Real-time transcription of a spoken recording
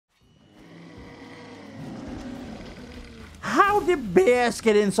how did bears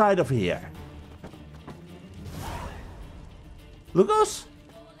get inside of here? Lucas?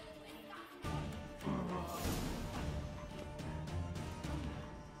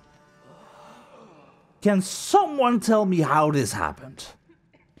 Can someone tell me how this happened?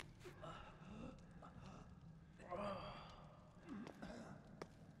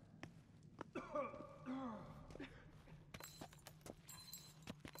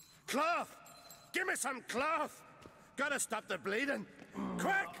 Cloth! Give me some cloth! Gotta stop the bleeding!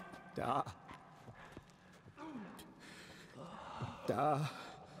 Quick! Da.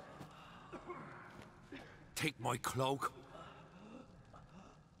 Take my cloak.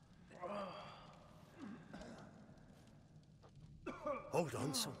 Hold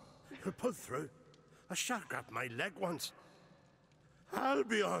on, son. You'll pull through. A shark grabbed my leg once.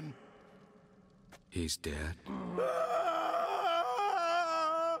 Albion! He's dead.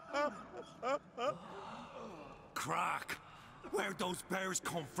 Crack! Where'd those bears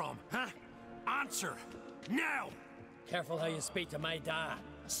come from, huh? Answer! Now! Careful how you speak to my dad.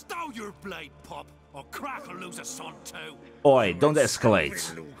 Stow your blade, pup, or Crack will lose a son too. Oi, don't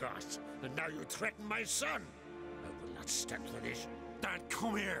escalate. Lucas, and now you threaten my son. I will not step to this. Dan,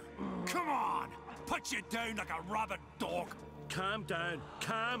 come here. Come on! Put you down like a rabid dog. Calm down.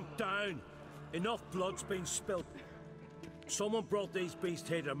 Calm down. Enough blood's been spilled. Someone brought these beasts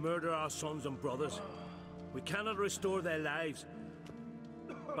here to murder our sons and brothers. We cannot restore their lives.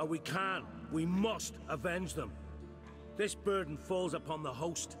 But we can. We must avenge them. This burden falls upon the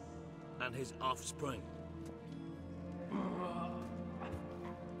host and his offspring.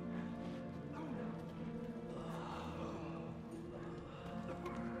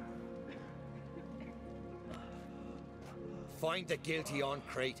 Find the guilty on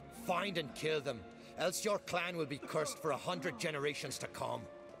Crete. Find and kill them. Else your clan will be cursed for 100 generations to come.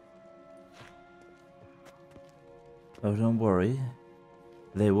 Oh, don't worry.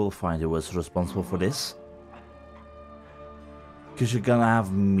 They will find who was responsible for this. Because you're gonna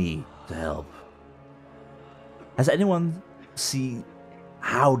have me to help. Has anyone seen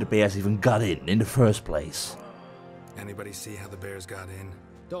how the bears even got in the first place? Anybody see how the bears got in?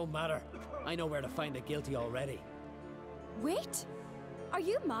 Don't matter. I know where to find the guilty already. Wait! Are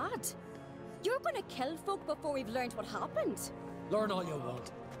you mad? You're gonna kill folk before we've learned what happened? Learn all you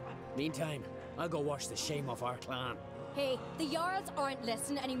want. Meantime, I'll go wash the shame off our clan. Hey, the Jarls aren't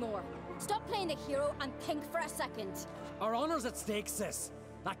listening anymore. Stop playing the hero and think for a second. Our honor's at stake, sis.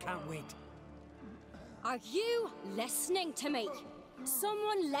 That can't wait. Are you listening to me?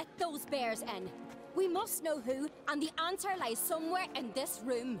 Someone let those bears in. We must know who, and the answer lies somewhere in this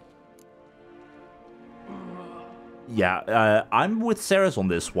room. Yeah, I'm with Ceres on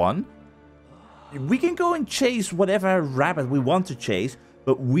this one. We can go and chase whatever rabbit we want to chase,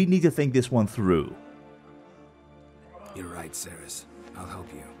 but we need to think this one through. You're right, Ceres. I'll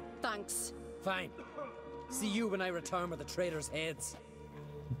help you. Thanks. Fine. See you when I return with the traitors' heads.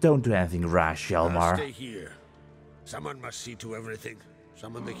 Don't do anything rash, I'll Hjalmar. stay here. Someone must see to everything.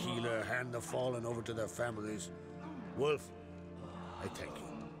 Summon the healer, hand the fallen over to their families. Wolf, I thank you.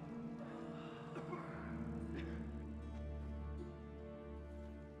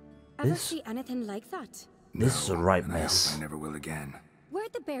 Ever see anything like that? This is a right and I hope mess. I never will again.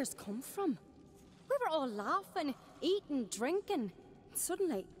 Where'd the bears come from? We were all laughing, eating, drinking.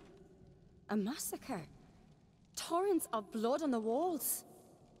 Suddenly, a massacre. Torrents of blood on the walls.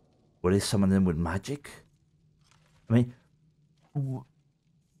 Were they summoned in with magic? I mean,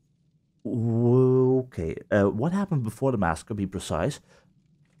 okay. What happened before the massacre? Be precise.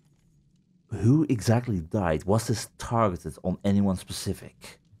 Who exactly died? Was this targeted on anyone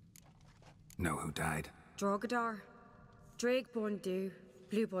specific? Know who died? Drogadar, Drakeborn Du,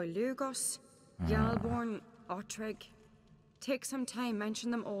 Blue Boy Lugos, Jarlborn Ottrig. Take some time,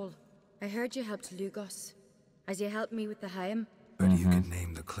 mention them all. I heard you helped Lugos, as you helped me with the Haim. But you could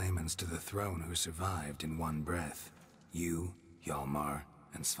name the claimants to the throne who survived in one breath. You, Hjalmar,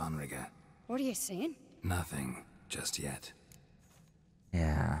 and Svanrige. What are you saying? Nothing, just yet.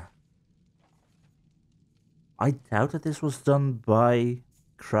 Yeah. I doubt that this was done by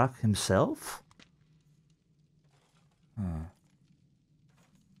Krak himself.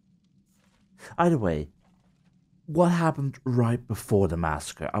 Either way, what happened right before the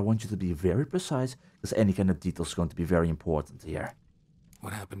massacre? I want you to be very precise, because any kind of detail is going to be very important here.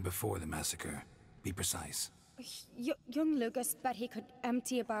 What happened before the massacre? Be precise. Young Lucas bet he could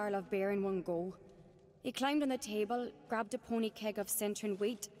empty a barrel of beer in one go. He climbed on the table, grabbed a pony keg of Centron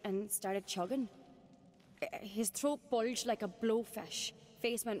wheat, and started chugging. His throat bulged like a blowfish.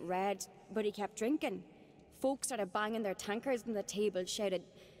 Face went red, but he kept drinking. Folks started banging their tankards on the table, shouted,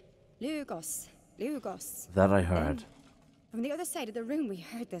 "Lugos, Lugos." That I heard. From the other side of the room, we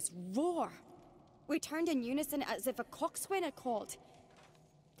heard this roar. We turned in unison as if a coxswain had called.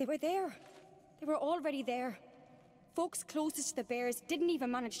 They were there. They were already there. Folks closest to the bears didn't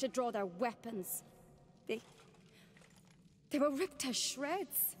even manage to draw their weapons. They were ripped to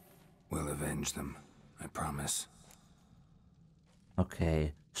shreds. We'll avenge them, I promise.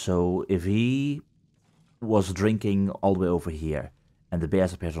 Okay, so if he was drinking all the way over here, and the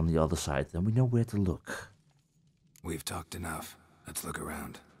bears appeared on the other side, then we know where to look. We've talked enough. Let's look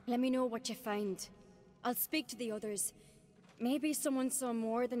around. Let me know what you find. I'll speak to the others. Maybe someone saw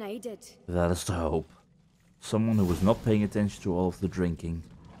more than I did. That is the hope. Someone who was not paying attention to all of the drinking.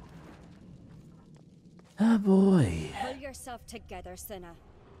 Ah, boy. Pull yourself together, Cinna.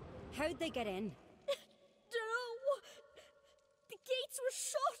 How'd they get in? Dunno. The gates were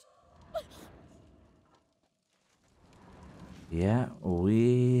shut. Yeah,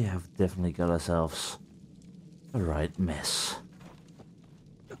 we have definitely got ourselves a right mess.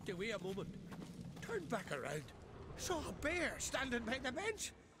 Looked away a moment. Turned back around. Saw a bear standing by the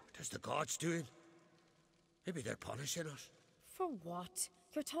bench. What is the gods doing? Maybe they're punishing us. For what?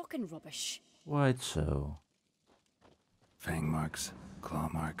 You're talking rubbish. Quite so. Fang marks, claw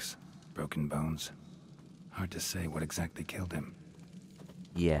marks, broken bones. Hard to say what exactly killed him.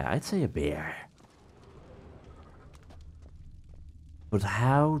 Yeah, I'd say a bear. But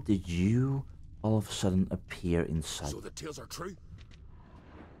how did you all of a sudden appear inside? So the tales are true?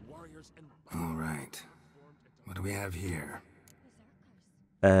 Warriors and... All right. What do we have here?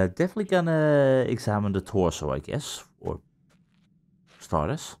 Definitely gonna examine the torso, I guess, or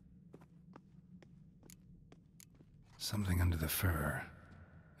starters. Something under the fur.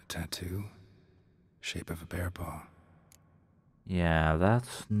 A tattoo. Shape of a bear paw. Yeah,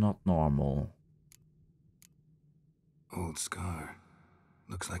 that's not normal. Old scar.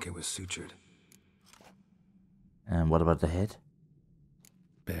 Looks like it was sutured. And what about the head?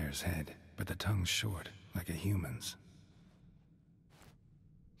 Bear's head, but the tongue's short, like a human's.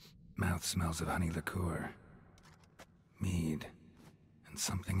 Mouth smells of honey liqueur. Mead. And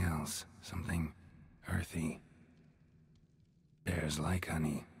something else. Something earthy. Bears like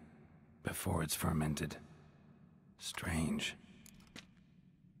honey. Before it's fermented. Strange.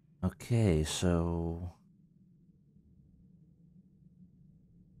 Okay, so...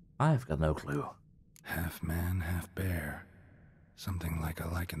 I've got no clue. Half man, half bear. Something like a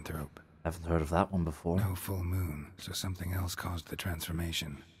lycanthrope. Haven't heard of that one before. No full moon, so something else caused the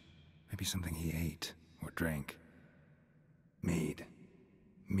transformation. Maybe something he ate or drank. Mead.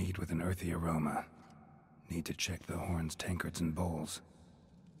 Mead with an earthy aroma. Need to check the horns, tankards, and bowls.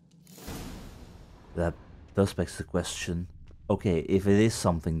 That does beg the question. Okay, if it is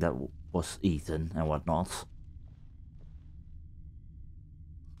something that was eaten and whatnot,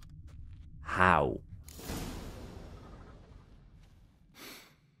 how?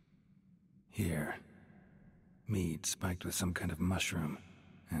 Here. Mead spiked with some kind of mushroom.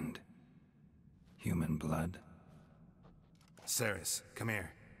 And... human blood. Ceres, come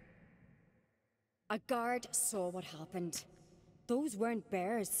here. A guard saw what happened. Those weren't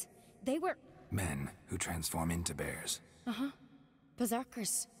bears. They were... Men who transform into bears. Uh-huh.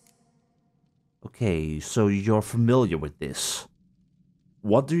 Berserkers. Okay, so you're familiar with this.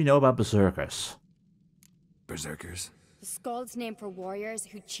 What do you know about berserkers? Berserkers? The Skald's name for warriors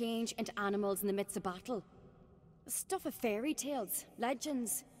who change into animals in the midst of battle. Stuff of fairy tales,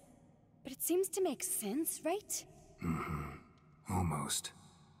 legends. But it seems to make sense, right? Mm-hmm. Almost.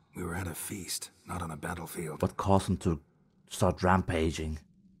 We were at a feast, not on a battlefield. What caused them to start rampaging?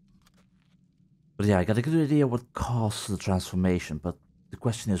 But yeah, I got a good idea what caused the transformation, but the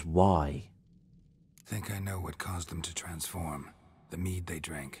question is why? Think I know what caused them to transform. The mead they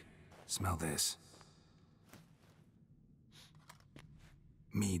drank. Smell this.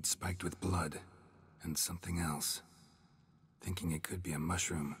 Mead spiked with blood. And something else. Thinking it could be a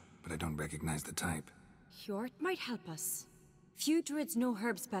mushroom, but I don't recognize the type. Hjort might help us. Few druids know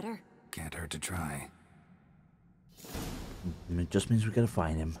herbs better. Can't hurt to try. It just means we gotta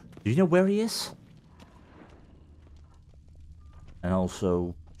find him. Do you know where he is? And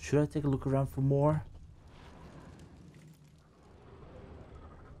also, should I take a look around for more?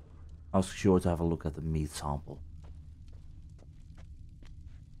 I was sure to have a look at the meat sample.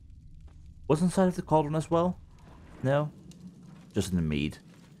 What's inside of the cauldron as well? No? Just in the mead.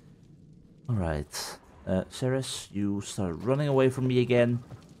 Alright. Ceres, you started running away from me again.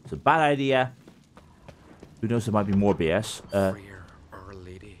 It's a bad idea. Who knows, there might be more bears. Freer, Our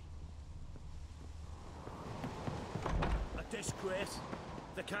Lady. A disgrace.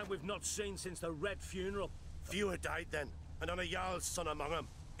 The kind we've not seen since the Red Funeral. Few had died then, and on a Jarl's son among them.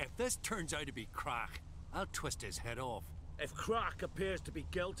 If this turns out to be crack, I'll twist his head off. If Croc appears to be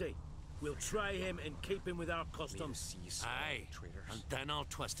guilty, we'll try him in keeping with our customs. Aye, and then I'll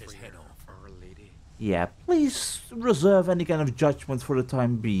twist his head off. Our Lady. Yeah, please reserve any kind of judgment for the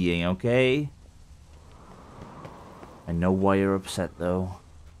time being, okay? I know why you're upset, though.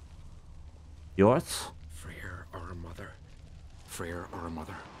 Yours? Freyr, our mother. Freyr, our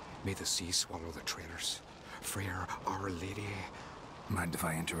mother. May the sea swallow the traitors. Freyr, our lady. Mind if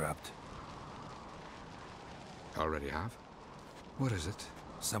I interrupt? Already have? What is it?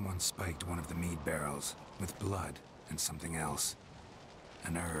 Someone spiked one of the mead barrels with blood and something else.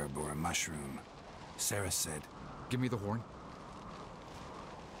 An herb or a mushroom. Sarah said, Give me the horn.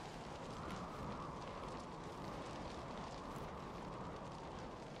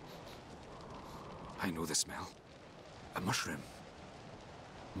 I know the smell. A mushroom.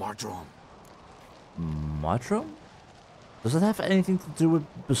 Mardrome. Mushroom? Does it have anything to do with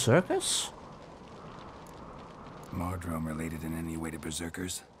berserkers? Mardrome related in any way to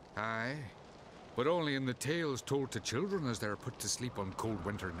berserkers? Aye. But only in the tales told to children as they're put to sleep on cold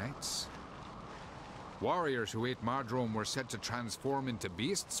winter nights. Warriors who ate Mardrome were said to transform into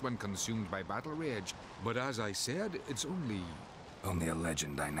beasts when consumed by battle rage. But as I said, it's only... Only a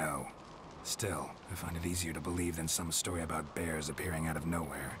legend, I know. Still, I find it easier to believe than some story about bears appearing out of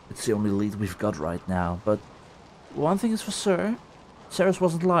nowhere. It's the only lead we've got right now, but one thing is for sure, Ceres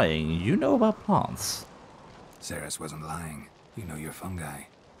wasn't lying. You know about plants. Ceres wasn't lying. You know your fungi.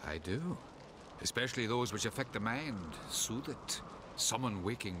 I do. Especially those which affect the mind, soothe it, summon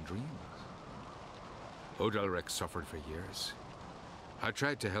waking dreams. Odalric suffered for years. I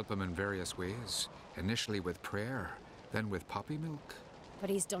tried to help him in various ways, initially with prayer, then with poppy milk. But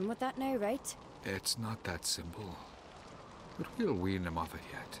he's done with that now, right? It's not that simple. But we'll wean him off it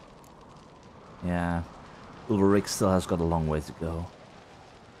yet. Yeah, Ulrich still has got a long way to go.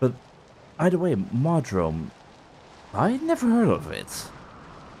 But either way, Mardrome, I never heard of it.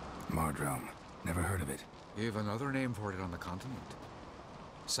 Mardrome. Never heard of it. You have another name for it on the continent.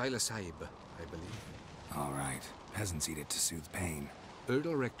 Silasaib, I believe. All right. Peasants eat it to soothe pain.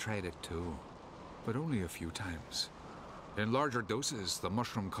 Udalric tried it too, but only a few times. In larger doses, the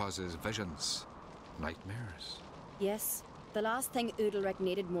mushroom causes visions, nightmares. Yes, the last thing Udalric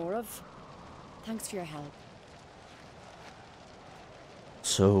needed more of. Thanks for your help.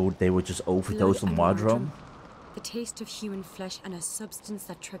 So they were just overdosed on Mardrome? The taste of human flesh and a substance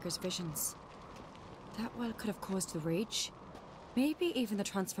that triggers visions. That well could have caused the rage. Maybe even the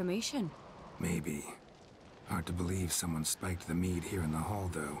transformation. Maybe. Hard to believe someone spiked the mead here in the hall,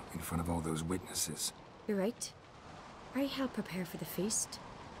 though, in front of all those witnesses. You're right. I helped prepare for the feast.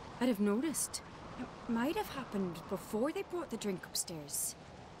 I'd have noticed. It might have happened before they brought the drink upstairs.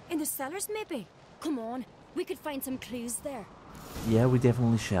 In the cellars, maybe. Come on, we could find some clues there. Yeah, we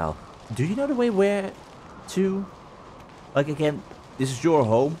definitely shall. Do you know the way where to? Like, again, this is your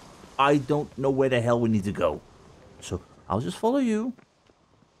home. I don't know where the hell we need to go. So I'll just follow you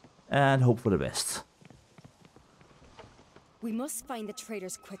and hope for the best. We must find the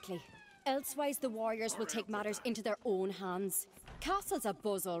traitors quickly. Elsewise, the warriors will take matters into their own hands. Castle's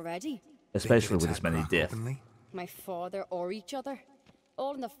abuzz already. Especially with this many deaths. My father or each other.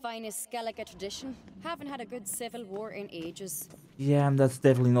 All in the finest Skellige tradition. Haven't had a good civil war in ages. Yeah, and that's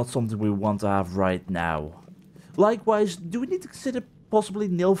definitely not something we want to have right now. Likewise, do we need to consider possibly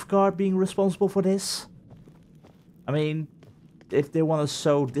Nilfgaard being responsible for this? I mean, if they want to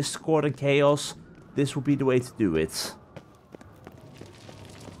sow discord and chaos, this would be the way to do it.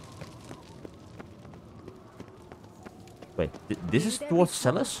 Wait, this is towards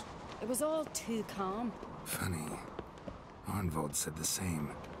Cellars? It was all too calm. Funny. Arnvold said the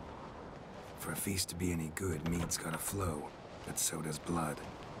same. For a feast to be any good, mead's gotta flow, but so does blood.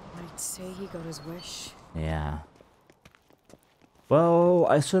 I'd say he got his wish. Yeah. Well,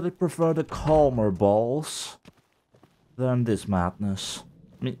 I certainly prefer the calmer balls than this madness.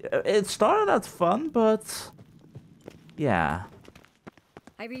 I mean, it started out fun, but yeah.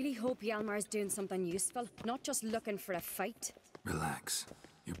 I really hope Hjalmar's doing something useful, not just looking for a fight. Relax.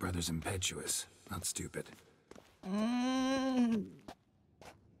 Your brother's impetuous, not stupid.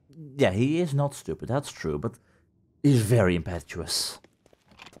 Yeah, he is not stupid, that's true, but he's very impetuous.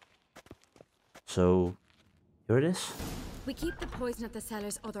 So, here it is. We keep the poison at the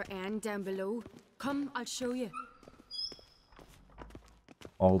cellar's other end down below. Come, I'll show you.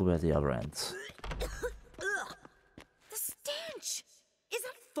 All the way at the other end. The stench! Is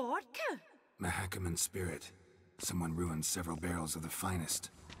that vodka? Mahakaman spirit. Someone ruined several barrels of the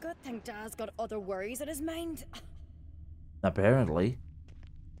finest. Good thing Dad's got other worries on his mind. Apparently.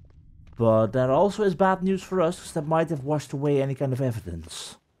 But that also is bad news for us, because that might have washed away any kind of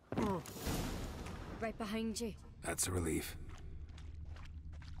evidence. Right behind you. That's a relief.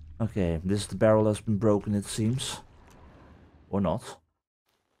 Okay, this is the barrel that's been broken, it seems. Or not.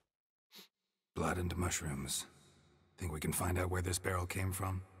 Blood and mushrooms. Think we can find out where this barrel came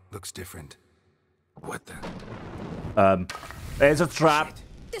from? Looks different. What the? It's a trap.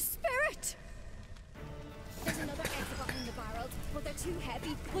 The spirit! There's another exit behind the barrels, but they're too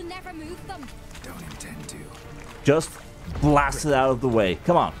heavy. We'll never move them. Don't intend to. Just blast it out of the way.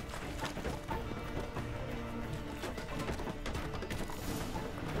 Come on.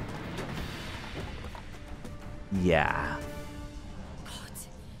 Yeah. God,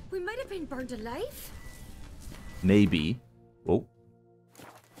 we might have been burned alive. Maybe. Oh.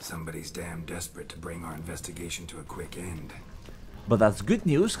 Somebody's damn desperate to bring our investigation to a quick end. But that's good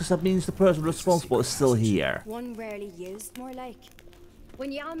news, because that means the person responsible is still here. One rarely used, more like.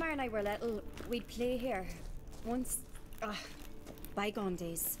 When Hjalmar and I were little, we'd play here. Once, bygone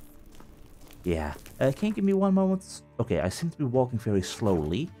days. Yeah. Can you give me one moment? Okay, I seem to be walking very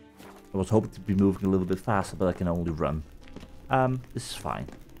slowly. I was hoping to be moving a little bit faster, but I can only run. This is fine.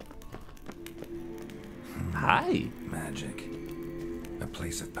 Hi. Magic. A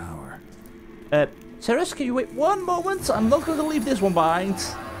place of power. Ceres, can you wait one moment? I'm not going to leave this one behind.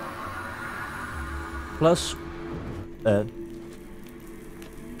 Plus, can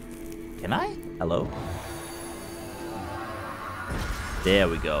I? Hello? There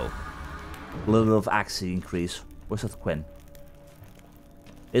we go. A little bit of accuracy increase. Where's that Quen?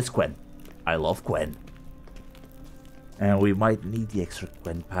 It's Quen. I love Quen. And we might need the extra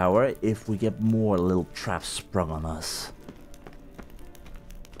Quen power if we get more little traps sprung on us.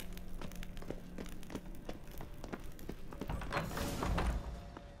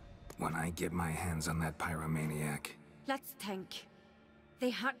 When I get my hands on that pyromaniac. Let's think.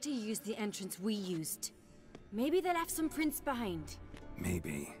 They had to use the entrance we used. Maybe they left some prints behind.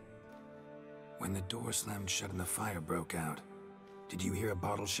 Maybe. When the door slammed shut and the fire broke out, did you hear a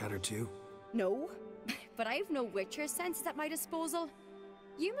bottle shatter too? No, but I've no Witcher senses at my disposal.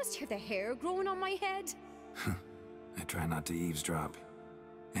 You must hear the hair growing on my head. I try not to eavesdrop.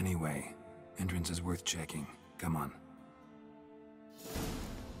 Anyway, entrance is worth checking. Come on.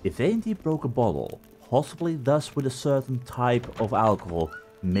 If they indeed broke a bottle, possibly thus with a certain type of alcohol,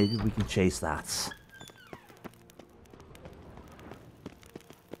 maybe we can chase that.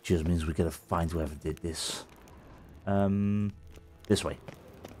 Just means we gotta find whoever did this. This way.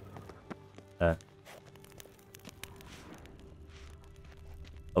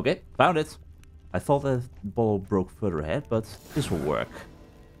 Okay, found it. I thought the bottle broke further ahead, but this will work.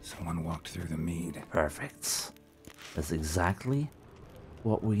 Someone walked through the mead. Perfect. That's exactly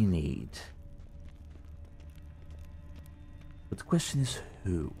what we need. But the question is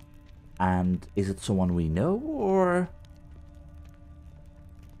who? And is it someone we know, or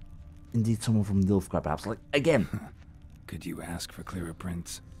indeed someone from Nilfgaard perhaps? Like, again. Could you ask for clearer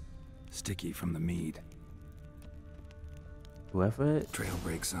prints? Sticky from the mead. Whoever trail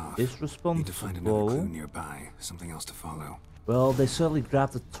breaks off. Is responsible. Need to find another clue nearby. Something else to follow. Well, they certainly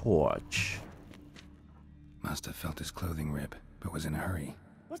grabbed a torch. Must have felt his clothing rip, but was in a hurry.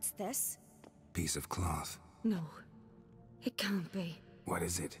 What's this? Piece of cloth. No, it can't be. What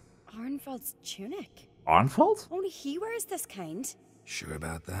is it? Arnfald's tunic. Arnfald? Only he wears this kind. Sure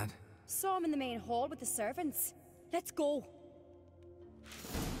about that? Saw him in the main hall with the servants. Let's go.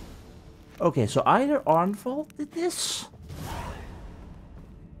 Okay, so either Arnfald did this.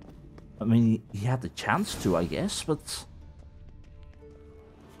 I mean, he had the chance to, I guess, but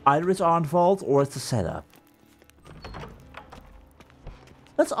either it's Arnfald or it's the setup.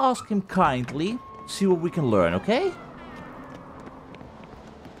 Let's ask him kindly, see what we can learn, okay?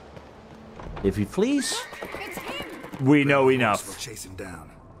 If he flees, we know enough. We'll chase him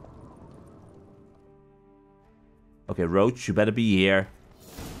down. Okay, Roach, you better be here.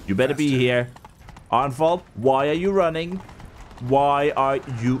 You better be here. Arnfald, why are you running? Why are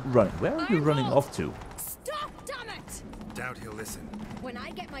you running? Where are you running off to? Stop, damn it! Doubt he'll listen. When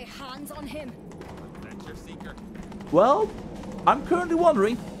I get my hands on him. Adventure seeker. Well, I'm currently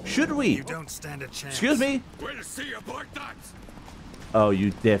wondering, should we? You don't stand a chance. Excuse me? Way to see about that! Oh,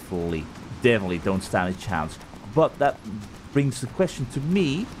 you definitely don't stand a chance. But that brings the question to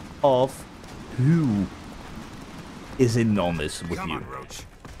me of who is in on this with you. On, Roach.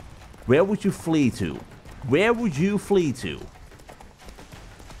 Where would you flee to? Where would you flee to?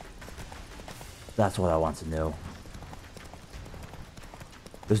 That's what I want to know.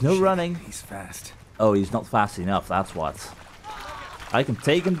 There's no running. He's fast. Oh, he's not fast enough, that's what. I can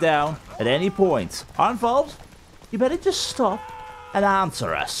take him down at any point. Arnfald, you better just stop and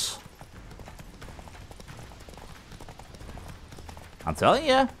answer us. I'm telling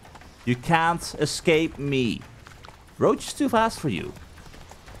you, you can't escape me. Roach is too fast for you.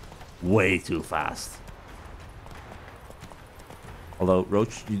 Way too fast. Although,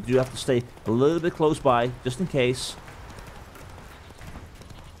 Roach, you do have to stay a little bit close by, just in case.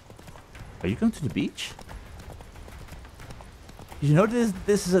 Are you going to the beach? You know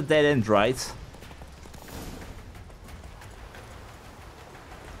this is a dead end, right?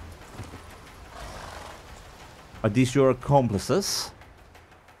 Are these your accomplices?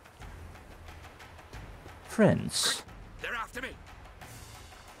 Friends. They're after me.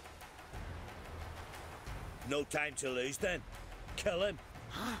 No time to lose then. Kill him.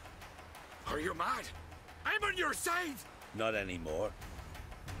 Huh? Are you mad? I'm on your side. Not anymore.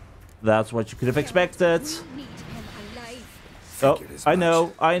 That's what you could have expected. We need him alive.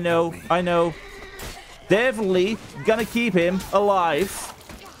 Oh, I know. Definitely gonna keep him alive.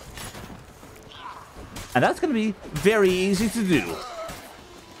 And that's gonna be very easy to do.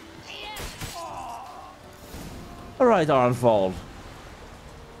 Alright, Arnvold.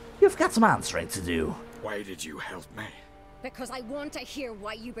 You've got some answering to do. Why did you help me? Because I want to hear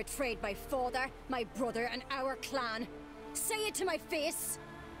why you betrayed my father, my brother, and our clan. Say it to my face.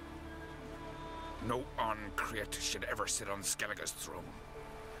 No uncreate should ever sit on Skellige'S throne.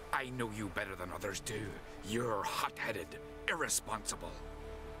 I know you better than others do. You're hot-headed, irresponsible.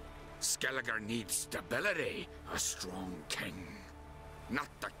 Skellige needs stability, a strong king. Not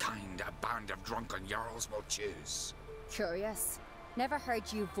the kind a band of drunken jarls will choose. Curious. Never heard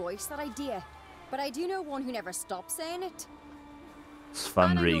you voice that idea. But I do know one who never stopped saying it. And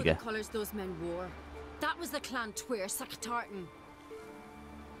I know the Svanriga. colours those men wore. That was the clan Tweer Tartan.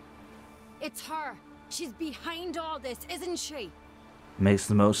 It's her. She's behind all this, isn't she? Makes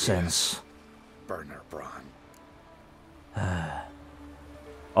the most sense. Burner Bran.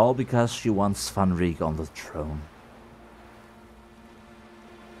 All because she wants Svanriga on the throne.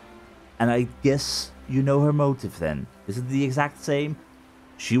 And I guess you know her motive then. Is it the exact same?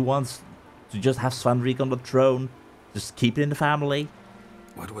 She wants to just have Svanriga on the throne. Just keep it in the family.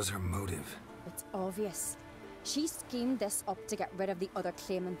 What was her motive? It's obvious. She schemed this up to get rid of the other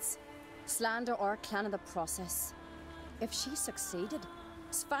claimants. Slander our clan in the process. If she succeeded,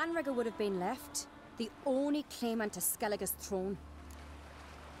 Svanriga would have been left, the only claimant to Skellige's throne.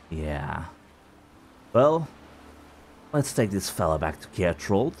 Yeah. Well, let's take this fella back to Kaer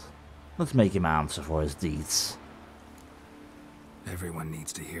Trolde. Let's make him answer for his deeds. Everyone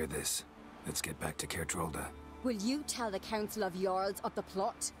needs to hear this. Let's get back to Kaer Trolde. Will you tell the Council of Jarls of the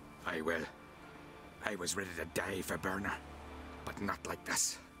plot? I will. I was ready to die for Burner, but not like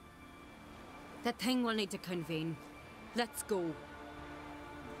this. The thing will need to convene. Let's go.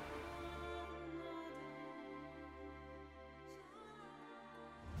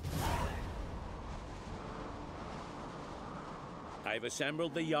 I've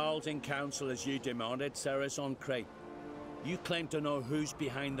assembled the Jarls in council as you demanded, Ceres on Crate. You claim to know who's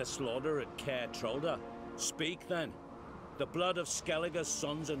behind the slaughter at Kaer Trolde. Speak then. The blood of Skellige's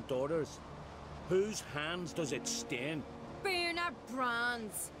sons and daughters. Whose hands does it stain? Bernard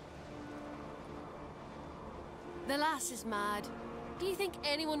Brands. The lass is mad. Do you think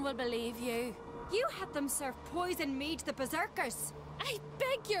anyone will believe you? You had them serve poison mead to the berserkers. I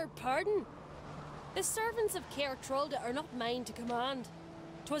beg your pardon. The servants of Kaer Trolde are not mine to command.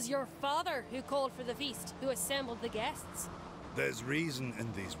 'Twas your father who called for the feast, who assembled the guests. There's reason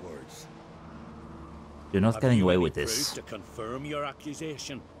in these words. You're not Have getting you away any with this. proof to confirm your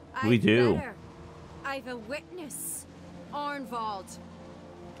accusation? We do. Better. I've a witness. Arnvold.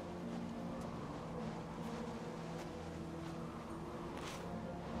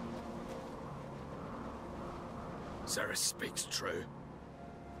 Ceres speaks true.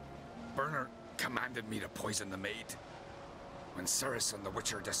 Burner commanded me to poison the maid. When Ceres and the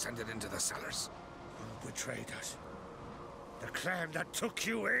Witcher descended into the cellars. Who betrayed us? The clan that took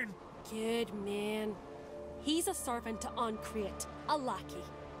you in? Good man. He's a servant to Ancrete, a lackey.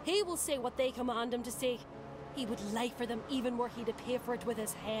 He will say what they command him to say. He would lie for them even were he to pay for it with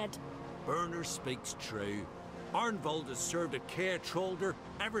his head. Burner speaks true. Arnvold has served at Kaer Trolde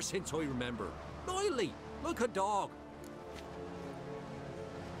ever since I remember. Noily, look a dog.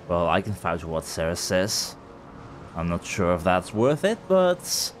 Well, I can vouch for what Sarah says. I'm not sure if that's worth it,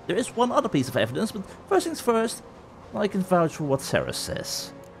 but there is one other piece of evidence. But first things first, I can vouch for what Sarah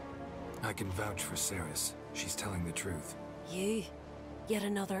says. I can vouch for Ceres. She's telling the truth. You? Yet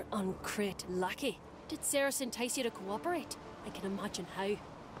another Ancrete lackey? Did Ceres entice you to cooperate? I can imagine how.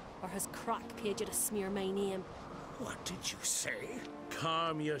 Or has Crack paid you to smear my name? What did you say?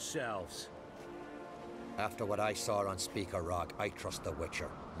 Calm yourselves. After what I saw on Speaker Rock, I trust the Witcher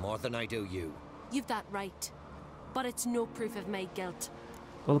more than I do you. You've that right. But it's no proof of my guilt.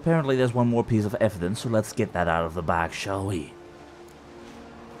 Well, apparently there's one more piece of evidence, so let's get that out of the bag, shall we?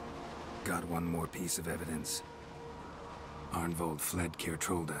 Got one more piece of evidence. Arnvold fled Kaer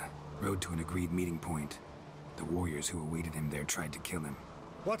Trolde, rode to an agreed meeting point. The warriors who awaited him there tried to kill him.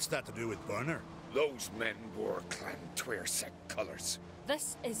 What's that to do with Burner? Those men wore clan Twyrsek colours.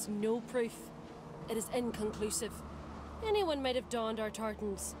 This is no proof. It is inconclusive. Anyone might have donned our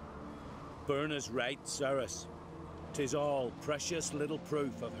tartans. Burner's right, Ceres. 'Tis all precious little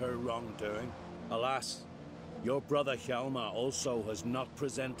proof of her wrongdoing. Alas, your brother Hjalmar also has not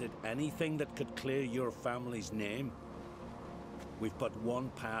presented anything that could clear your family's name. We've but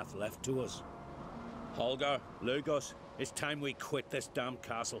one path left to us. Holger, Lugos, it's time we quit this damn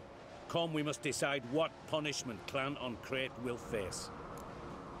castle. Come, we must decide what punishment Clan Uncrate will face.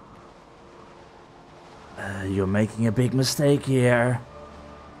 You're making a big mistake here.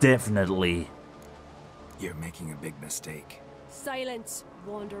 Definitely. You're making a big mistake. Silence,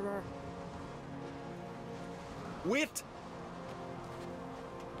 Wanderer. Wait!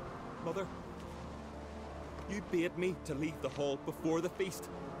 Mother, you bade me to leave the hall before the feast.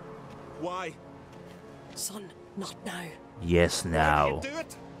 Why? Son, not now. Yes, now. Why did you do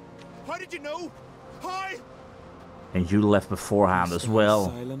it? How did you know? How? And you left beforehand as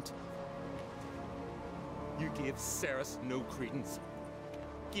well. Silent. You gave Ceres no credence.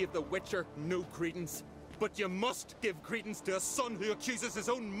 Gave the Witcher no credence. But you must give credence to a son who accuses his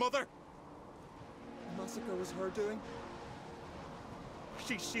own mother. The massacre was her doing.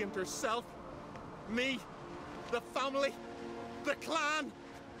 She shamed herself, me, the family, the clan.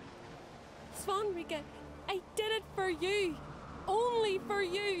 Svanrige, I did it for you. Only for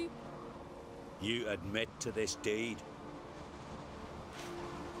you. You admit to this deed.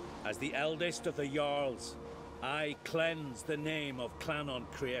 As the eldest of the Jarls, I cleanse the name of Clan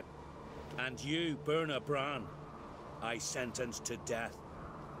Uncrate, and you, Burna Bran, I sentence to death.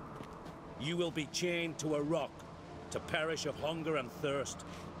 You will be chained to a rock to perish of hunger and thirst,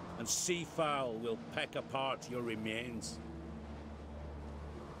 and sea fowl will peck apart your remains.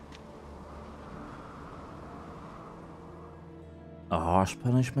 A harsh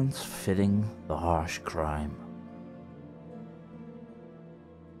punishment fitting the harsh crime.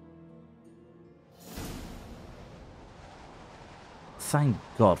 Thank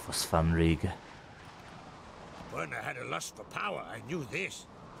God for Svanrige. Burner had a lust for power, I knew this.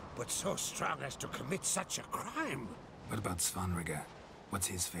 But so strong as to commit such a crime. What about Svanrige? What's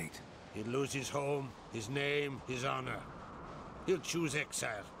his fate? He'll lose his home, his name, his honor. He'll choose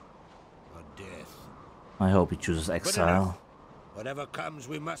exile. Or death. I hope he chooses exile. Whatever comes,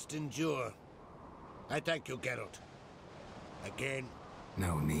 we must endure. I thank you, Geralt. Again.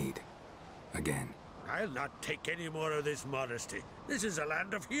 No need. Again. I'll not take any more of this modesty. This is a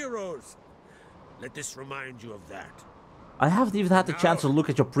land of heroes. Let this remind you of that. I haven't even had the chance to look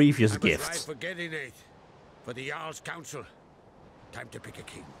at your previous I was gifts. right for getting it. For the Jarl's Council. Time to pick a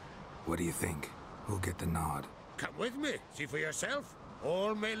king. What do you think? Who'll get the nod? Come with me. See for yourself.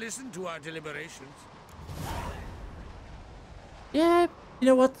 All may listen to our deliberations. Yeah, you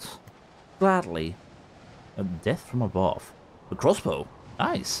know what? Gladly. A death from above. A crossbow.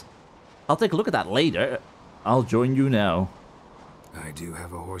 Nice. I'll take a look at that later. I'll join you now. I do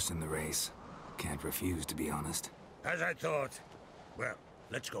have a horse in the race. Can't refuse, to be honest. As I thought. Well,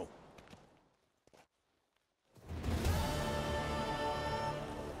 let's go.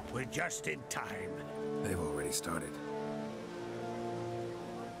 We're just in time. They've already started.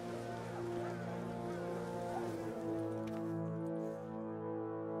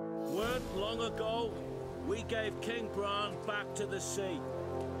 Weren't long ago, we gave King Bran back to the sea.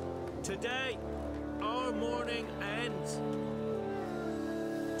 Today, our mourning ends.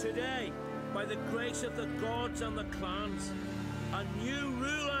 Today, by the grace of the gods and the clans, a new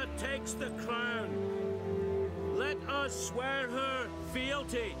ruler takes the crown. Let us swear her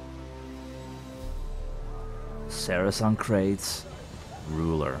fealty. Ceres Uncrate,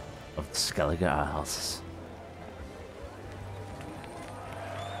 ruler of the Skellige Isles.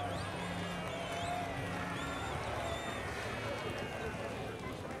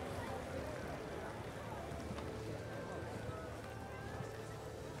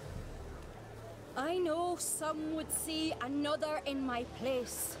 I know some would see another in my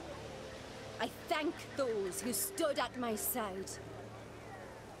place. I thank those who stood at my side.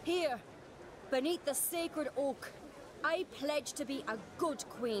 Here, beneath the sacred oak, I pledge to be a good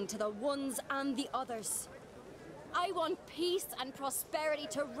queen to the ones and the others. I want peace and prosperity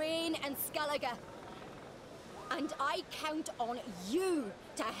to reign in Skellige. And I count on you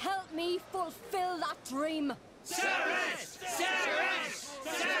to help me fulfill that dream. Ceres! Ceres!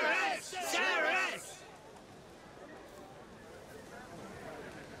 Ceres! Ceres!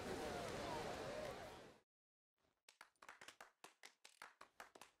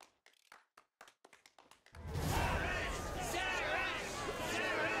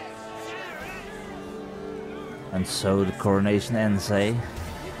 And so the coronation ends, eh?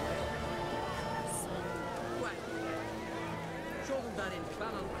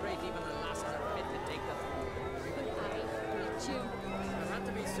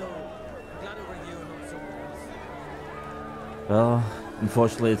 Well,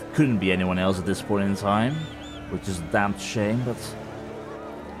 unfortunately it couldn't be anyone else at this point in time, which is a damn shame, but...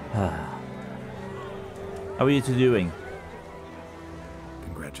 How are you two doing?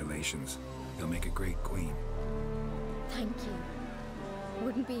 Congratulations. You'll make a great queen. Thank you.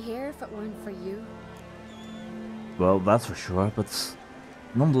 Wouldn't be here if it weren't for you. Well, that's for sure, but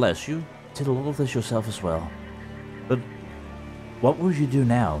nonetheless, you did a lot of this yourself as well. But what would you do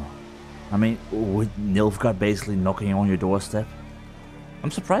now? I mean, with Nilfgaard basically knocking on your doorstep?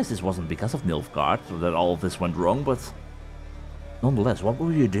 I'm surprised this wasn't because of Nilfgaard that all of this went wrong, but nonetheless, what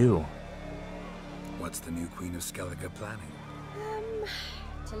will you do? What's the new Queen of Skellige planning?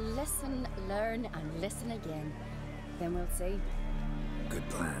 To listen, learn, and listen again. Then we'll see. Good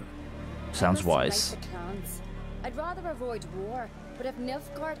plan. Sounds wise. The clans. I'd rather avoid war, but if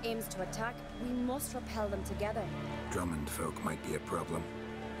Nilfgaard aims to attack, we must repel them together. Drummond folk might be a problem.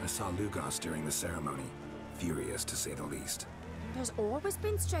 I saw Lugos during the ceremony. Furious, to say the least. There's always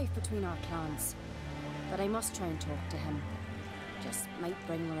been strife between our clans. But I must try and talk to him. Just might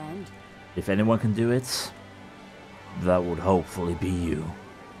bring him around. If anyone can do it, that would hopefully be you.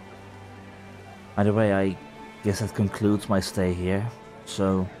 Either way, I guess that concludes my stay here.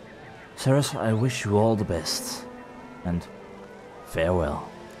 So, Ceres, I wish you all the best. And farewell.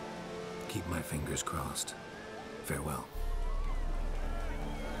 Keep my fingers crossed. Farewell.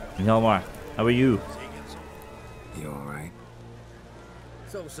 Hjalmar, how are you? You alright?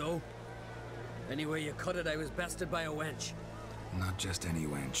 So. Anyway you cut it, I was bested by a wench. Not just any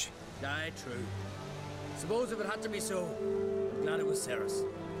wench. Aye, true. Suppose if it had to be so, I'm glad it was Ceres.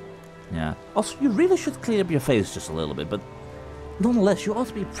 Yeah. Also, you really should clean up your face just a little bit, but nonetheless, you ought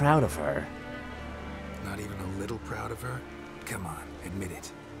to be proud of her. Not even a little proud of her? Come on, admit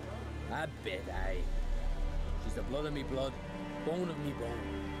it. A bit, aye. She's the blood of me blood, bone of me bone.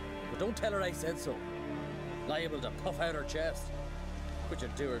 But don't tell her I said so. Liable to puff out her chest. Which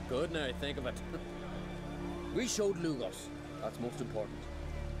would do her good now I think of it. We showed Lugos. That's most important.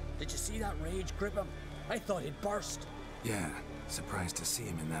 Did you see that rage grip him? I thought he'd burst. Yeah, surprised to see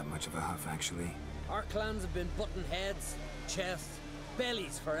him in that much of a huff, actually. Our clans have been butting heads, chests,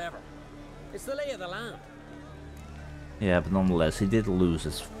 bellies forever. It's the lay of the land. Yeah, but nonetheless, he did lose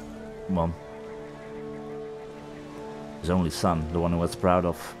his mom. His only son, the one he was proud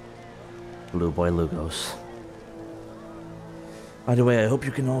of. Blue Boy Lugos. By the way, I hope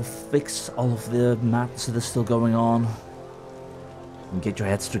you can all fix all of the madness that is still going on. And get your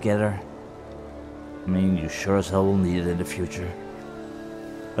heads together. I mean, you sure as hell will need it in the future.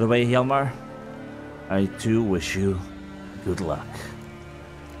 By the way, Hjalmar, I too wish you good luck.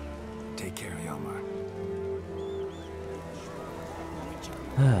 Take care, Hjalmar.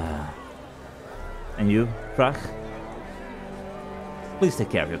 And you, Frak? Please take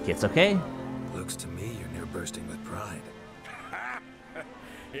care of your kids, okay? Looks to me you're near bursting with pride.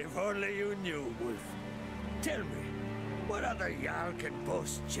 If only you knew, Wolf. Tell me, what other Jarl can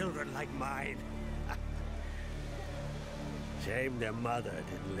boast children like mine? Shame their mother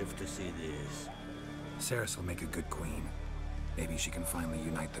didn't live to see this. Ceres will make a good queen. Maybe she can finally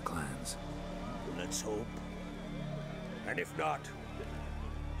unite the clans. Let's hope. And if not,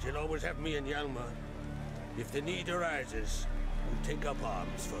 she'll always have me and Hjalmar. If the need arises, we'll take up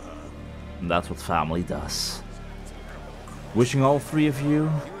arms for her. And that's what family does. Wishing all three of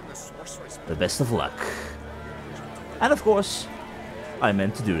you the best of luck. And of course, I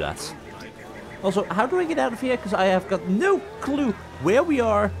meant to do that. Also, how do I get out of here? Because I have got no clue where we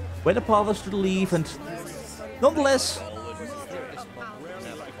are, where the path is to leave, and nonetheless...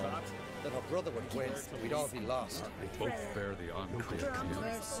 If her brother would win, we'd all be lost. They both bear the on-create.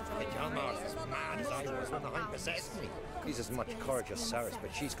 Hjalmar's as mad as I was when the Hind possessed me. He's as much courage as Ceres,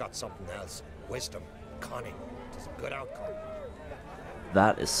 but she's got something else. Wisdom, cunning. It's a good outcome.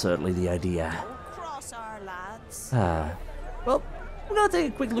 That is certainly the idea. Cross our lads. Well, I'm gonna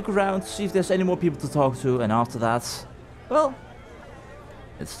take a quick look around, see if there's any more people to talk to, and after that, well,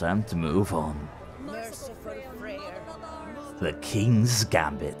 it's time to move on. Merciful Freyr. The King's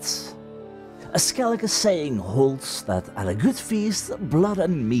Gambit. A Skellige saying holds that at a good feast, blood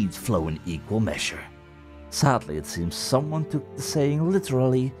and meat flow in equal measure. Sadly, it seems someone took the saying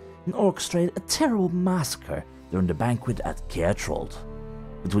literally and orchestrated a terrible massacre during the banquet at Kaer Trolde.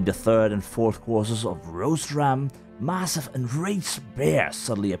 Between the third and fourth courses of roast ram, massive enraged bears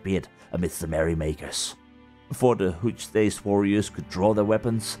suddenly appeared amidst the merrymakers. Before the Hutch-dazed warriors could draw their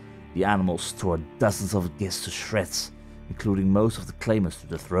weapons, The animals tore dozens of guests to shreds, including most of the claimants to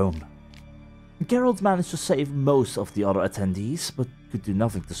the throne. Geralt managed to save most of the other attendees, but could do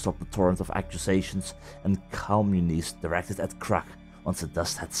nothing to stop the torrent of accusations and calumnies directed at Krak once the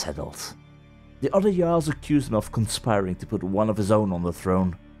dust had settled. The other Jarls accused him of conspiring to put one of his own on the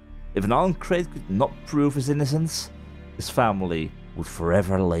throne. If an Ancrate could not prove his innocence, his family would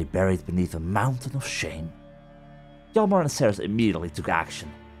forever lay buried beneath a mountain of shame. Hjalmar and Ceres immediately took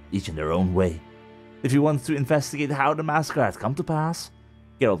action, each in their own way. If he wanted to investigate how the massacre had come to pass,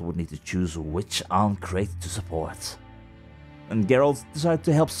 Geralt would need to choose which Ancrate to support. And Geralt decided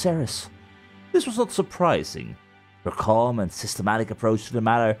to help Ceres. This was not surprising. Her calm and systematic approach to the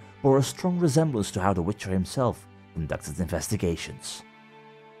matter bore a strong resemblance to how the Witcher himself conducted investigations.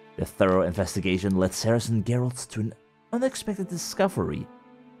 The thorough investigation led Ceres and Geralt to an unexpected discovery.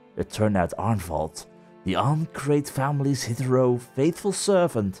 It turned out Arnvald, the Ancrate family's hitherto faithful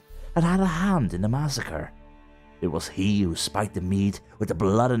servant, had had a hand in the massacre. It was he who spiked the mead with the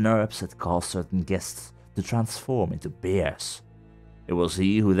blood and herbs that caused certain guests to transform into bears. It was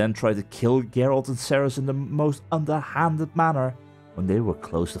he who then tried to kill Geralt and Ceres in the most underhanded manner when they were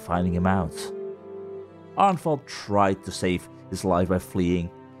close to finding him out. Arnvald tried to save his life by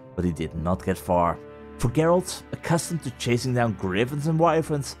fleeing, but he did not get far. For Geralt, accustomed to chasing down griffins and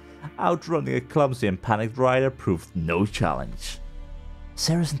wyverns, outrunning a clumsy and panicked rider proved no challenge.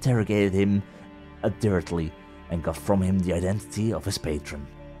 Ceres interrogated him adroitly and got from him the identity of his patron.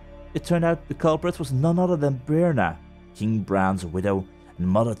 It turned out the culprit was none other than Birna, King Bran's widow and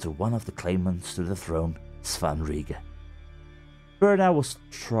mother to one of the claimants to the throne, Svanrige. Birna was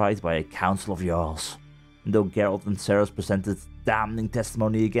tried by a council of Jarls, and though Geralt and Ceres presented damning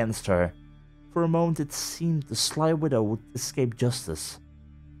testimony against her, for a moment it seemed the sly widow would escape justice.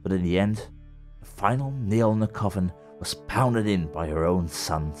 But in the end, the final nail in the coffin was pounded in by her own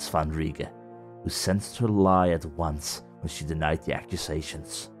son Svanrige, who sentenced her lie at once when she denied the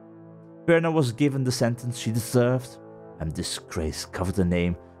accusations. Birna was given the sentence she deserved, and disgrace covered the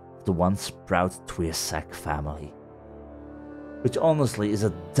name of the once proud Tweersack family. Which honestly is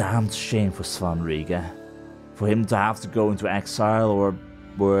a damned shame for Svanrige. For him to have to go into exile, or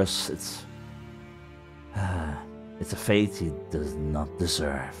worse, it's a fate he does not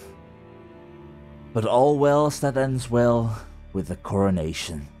deserve. But all well that ends well with the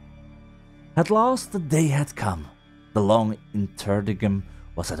coronation. At last the day had come. The long interregnum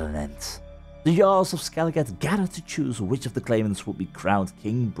was at an end. The Jarls of Skellige gathered to choose which of the claimants would be crowned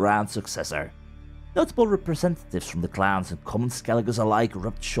King Bran's successor. Notable representatives from the clans and common Skelligers alike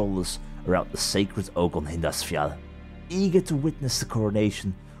rubbed shoulders around the sacred oak on Hindasfjall, eager to witness the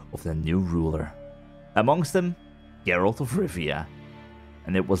coronation of their new ruler. Amongst them, Geralt of Rivia.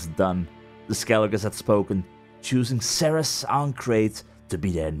 And it was done. The Skelligers had spoken, choosing Ceres Ancrate to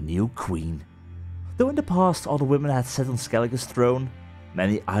be their new queen. Though in the past all the women had sat on Skellige's throne,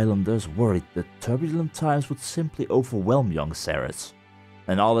 many islanders worried that turbulent times would simply overwhelm young Ceres.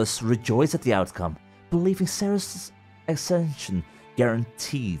 And others rejoiced at the outcome, believing Ceres' ascension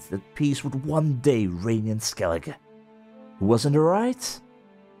guaranteed that peace would one day reign in Skellige. Who was in the right?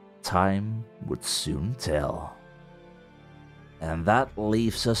 Time would soon tell. And that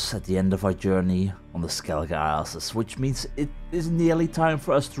leaves us at the end of our journey on the Skellige Isles, which means it is nearly time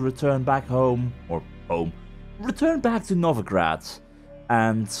for us to return back home, return back to Novigrad,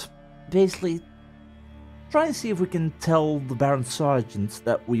 and basically try and see if we can tell the Baron Sergeant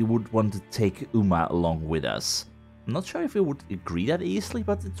that we would want to take Uma along with us. I'm not sure if he would agree that easily,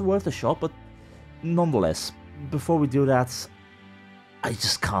 but it's worth a shot. But nonetheless, before we do that, I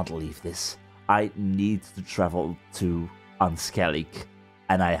just can't leave this. I need to travel to Skellige,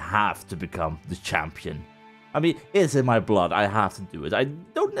 and I have to become the champion. I mean, it's in my blood, I have to do it. I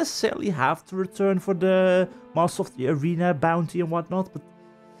don't necessarily have to return for the Master of the Arena bounty and whatnot, but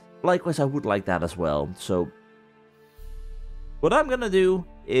likewise I would like that as well. So, what I'm gonna do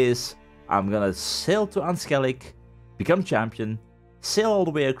is, I'm gonna sail to Skellige, become champion, sail all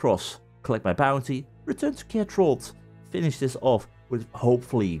the way across, collect my bounty, return to Kaer Trolde, finish this off with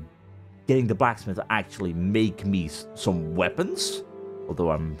hopefully getting the blacksmith to actually make me some weapons.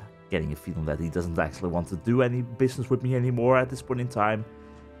 Although I'm getting a feeling that he doesn't actually want to do any business with me anymore at this point in time.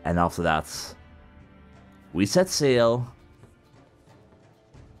 And after that, we set sail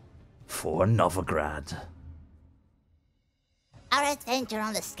for Novigrad. Our adventure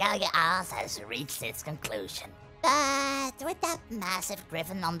on the Skellige Isles has reached its conclusion. But with that massive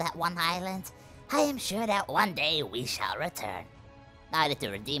griffin on that one island, I am sure that one day we shall return. Either to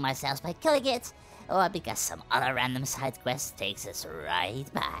redeem ourselves by killing it, or because some other random side quest takes us right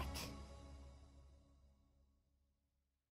back.